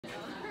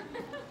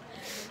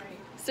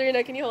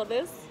Serena, can you hold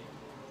this?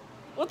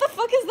 What the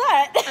fuck is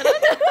that? I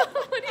don't know.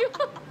 What do you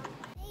want?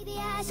 Maybe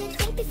I should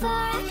think before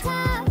I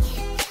talk.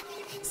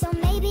 So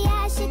maybe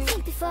I should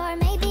think before.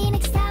 Maybe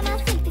next time I'll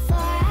think before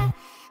I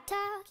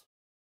talk.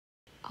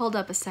 Hold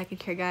up a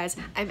second here, guys.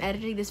 I'm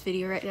editing this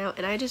video right now,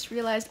 and I just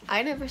realized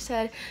I never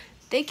said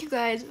thank you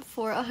guys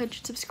for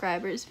 100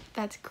 subscribers.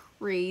 That's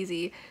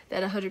crazy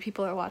that 100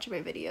 people are watching my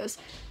videos.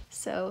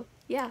 So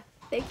yeah,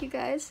 thank you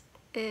guys.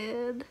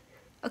 And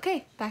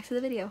okay, back to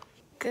the video.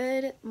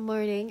 Good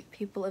morning,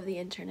 people of the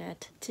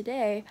internet.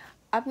 Today,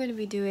 I'm going to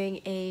be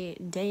doing a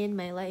day in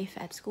my life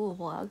at school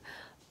vlog,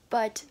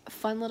 but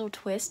fun little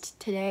twist,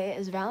 today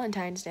is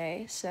Valentine's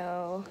Day,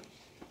 so...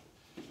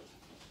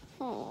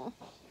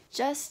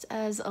 Just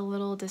as a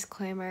little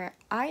disclaimer,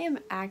 I am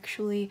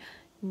actually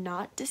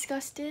not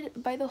disgusted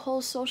by the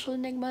whole social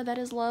enigma that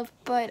is love,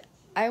 but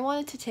I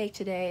wanted to take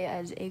today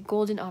as a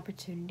golden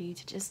opportunity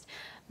to just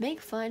make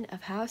fun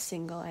of how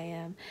single I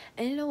am.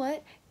 And you know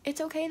what? It's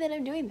okay that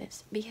I'm doing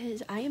this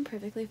because I am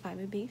perfectly fine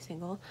with being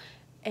single,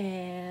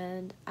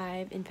 and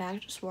I've in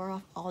fact swore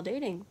off all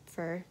dating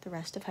for the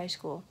rest of high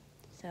school.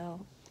 So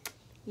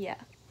yeah.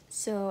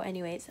 So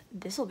anyways,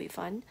 this will be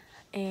fun,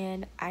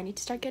 and I need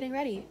to start getting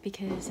ready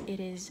because it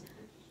is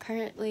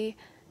currently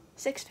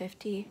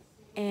 6:50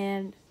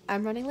 and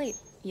I'm running late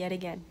yet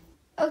again.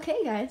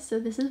 Okay guys, so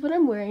this is what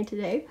I'm wearing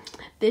today.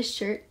 This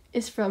shirt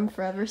is from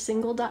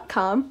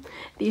foreversingle.com.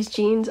 These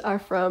jeans are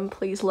from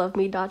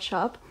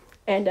pleaseloveme.shop,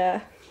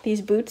 and these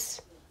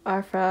boots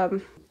are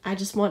from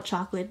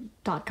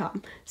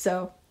IJustWantChocolate.com.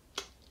 So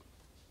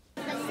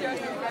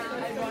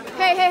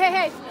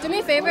hey, do me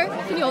a favor,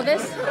 can you hold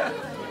this?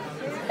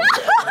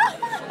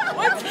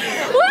 What are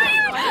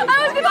you?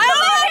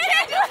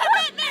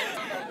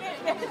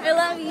 I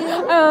love you. I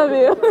love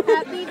you.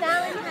 Happy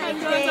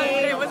Valentine's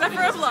Day. Was that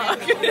for a vlog?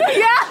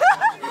 Yeah.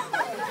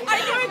 I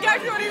knew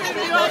exactly what he was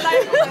doing all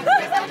night.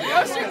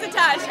 No strings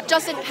attached.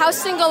 Justin, how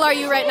single are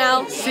you right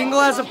now? Single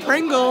as a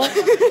Pringle.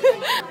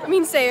 I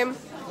mean, same.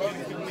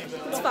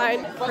 It's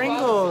fine.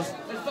 Pringles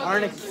are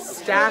in a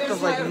stack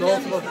of like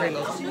multiple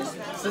Pringles.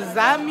 So does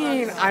that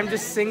mean I'm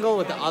just single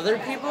with other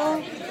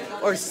people?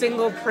 Or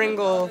single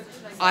Pringle,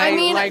 I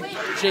mean, like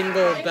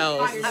Jingle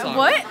Bells song.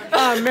 What?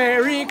 A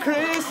Merry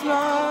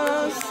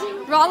Christmas.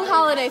 Wrong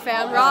holiday,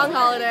 fam. Wrong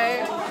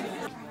holiday.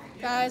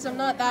 Guys, I'm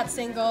not that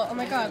single. Oh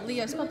my god,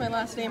 Leah, I spelled my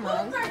last name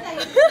wrong.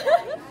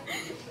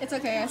 It's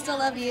okay, I still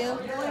love you.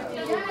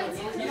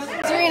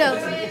 Serena,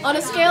 on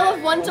a scale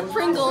of 1 to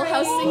Pringle,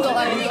 how single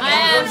are you? I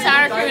am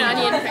sour cream and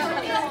onion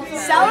Pringle.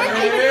 Sour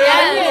cream and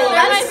onion?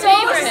 They're my That's so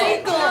favorite,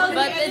 single.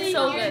 but it's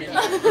so good.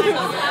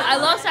 I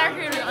love sour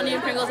cream and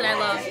onion Pringles, and I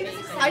love.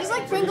 I just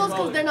like Pringles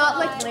because they're not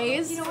like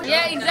Lay's.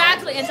 Yeah,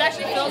 exactly. It's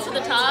actually filled to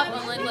the top,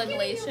 unlike like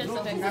Lay's shit.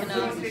 So you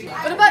know.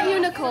 What about you,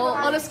 Nicole?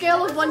 On a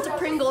scale of 1 to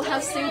Pringle, how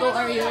single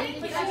are you?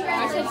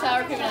 I said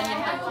sour cream and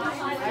onion.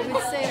 I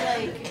would say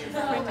like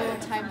Pringle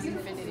times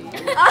infinity.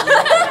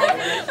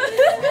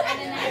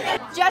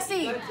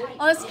 Jesse,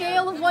 on a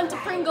scale of 1 to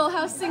Pringle,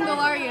 how single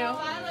are you?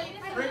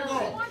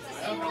 Pringle.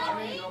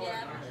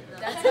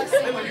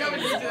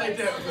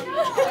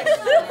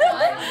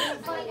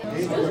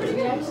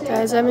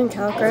 Guys, I'm in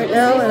Calc right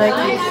now, and I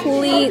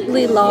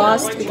completely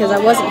lost because I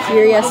wasn't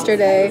here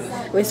yesterday.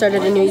 We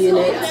started a new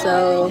unit,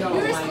 so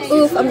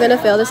oof, I'm gonna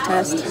fail this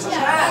test.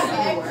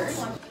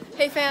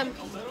 Hey fam,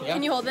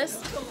 can you hold this?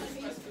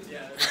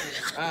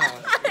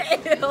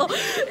 Ew.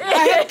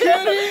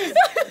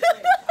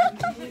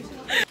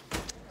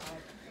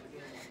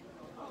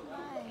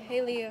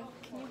 Hey Leah,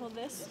 can you hold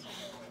this?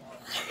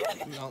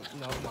 No,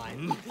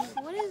 mine.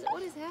 What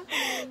is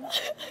happening?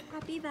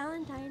 Happy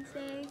Valentine's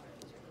Day.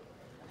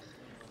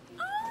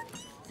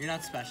 You're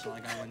not special, I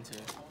got one too.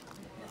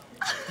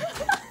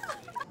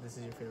 This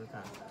is your favorite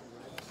time.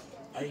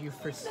 Are you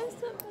for...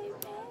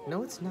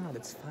 No, it's not.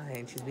 It's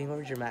fine. She's being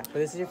over dramatic. But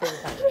this is your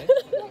favorite time, right?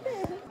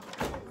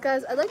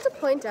 Guys, I'd like to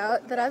point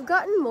out that I've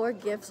gotten more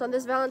gifts on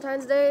this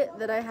Valentine's Day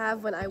than I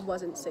have when I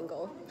wasn't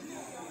single.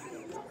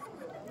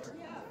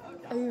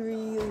 I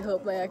really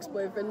hope my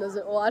ex-boyfriend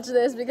doesn't watch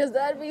this because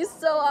that'd be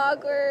so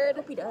awkward. I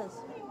hope he does.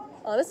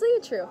 Honestly,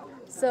 true.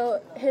 So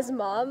his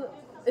mom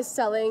is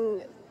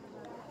selling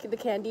the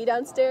candy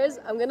downstairs.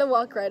 I'm gonna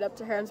walk right up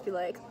to her and just be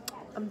like,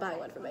 I'm buying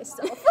one for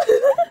myself.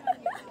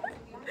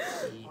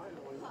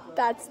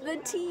 That's the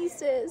tea,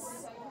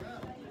 sis.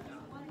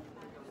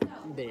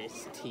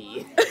 This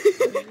tea.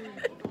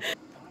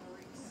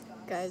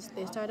 Guys,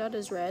 they start out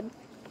as red,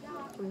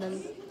 and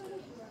then...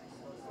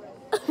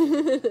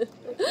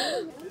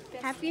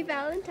 Happy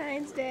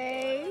Valentine's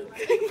Day!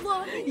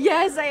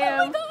 Yes, I am.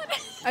 Oh my god!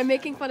 I'm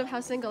making fun of how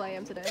single I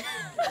am today.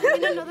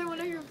 In another one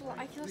of your vlogs.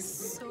 I feel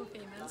so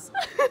famous.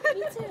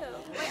 Me too.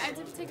 Wait, I have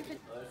to take a picture.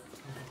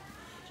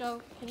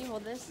 Joe, can you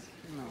hold this?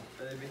 No.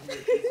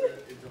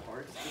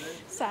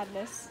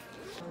 Sadness.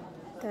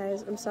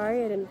 Guys, I'm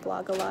sorry I didn't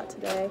vlog a lot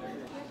today.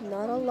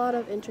 Not a lot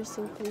of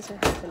interesting things are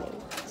happening.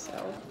 So,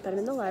 but I'm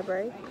in the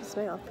library. It's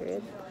my off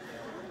period.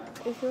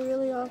 I feel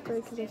really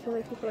awkward because I feel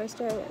like people are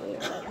staring at me.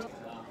 But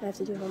I have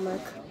to do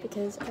homework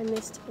because I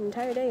missed an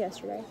entire day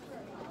yesterday.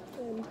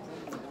 And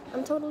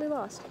I'm totally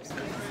lost.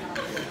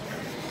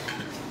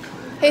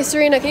 Hey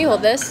Serena, can you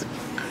hold this?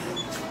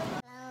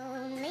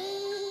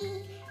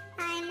 Lonely,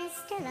 I'm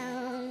Mr.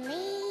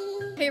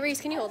 Lonely. Hey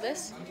Reese, can you hold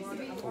this?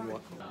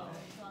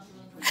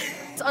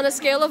 On a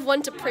scale of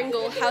 1 to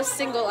Pringle, how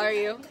single are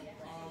you?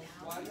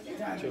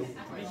 2.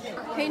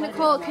 Hey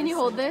Nicole, can you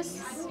hold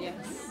this?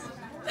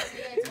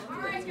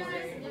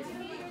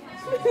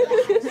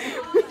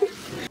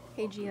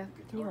 Hey Gia,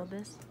 can you hold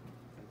this?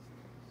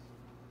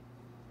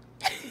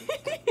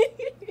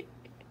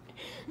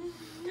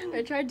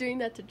 I tried doing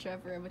that to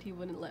Trevor, but he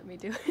wouldn't let me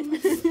do it.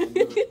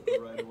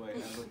 Right away.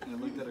 I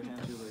looked at her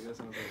hand, she was like this,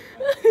 and I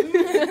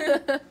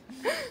was like,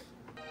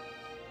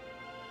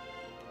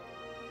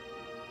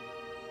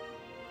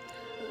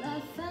 I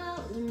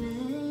found a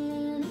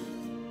man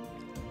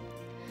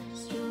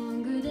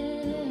stronger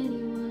than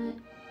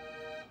anyone,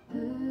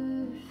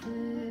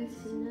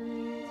 perfect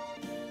tonight,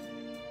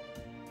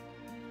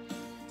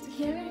 to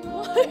carry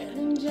more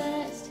than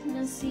just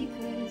no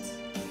secrets,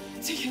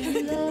 to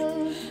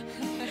love,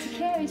 to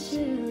carry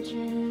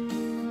children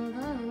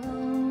of our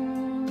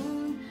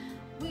own.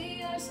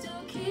 We are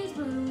still kids,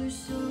 but we're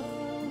so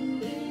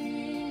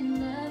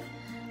in love,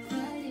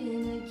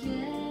 fighting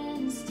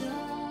against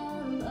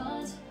all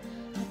odds.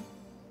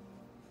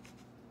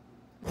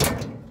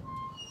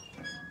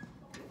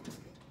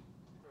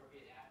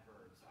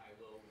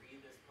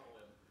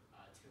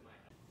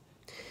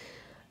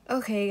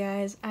 Okay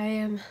guys, I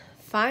am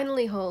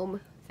finally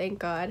home, thank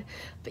God.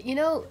 But you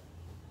know,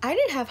 I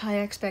didn't have high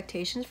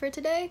expectations for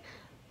today,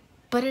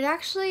 but it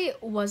actually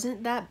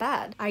wasn't that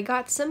bad. I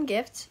got some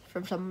gifts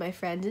from some of my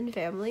friends and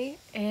family,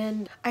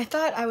 and I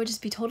thought I would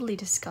just be totally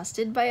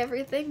disgusted by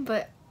everything,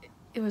 but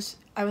I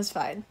was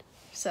fine.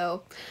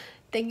 So,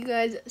 thank you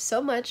guys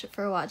so much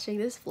for watching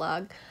this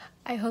vlog.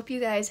 I hope you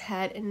guys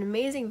had an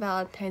amazing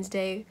Valentine's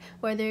Day,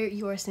 whether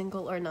you are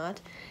single or not.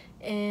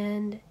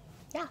 And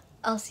yeah,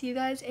 I'll see you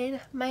guys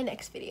in my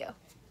next video.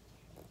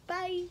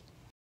 Bye!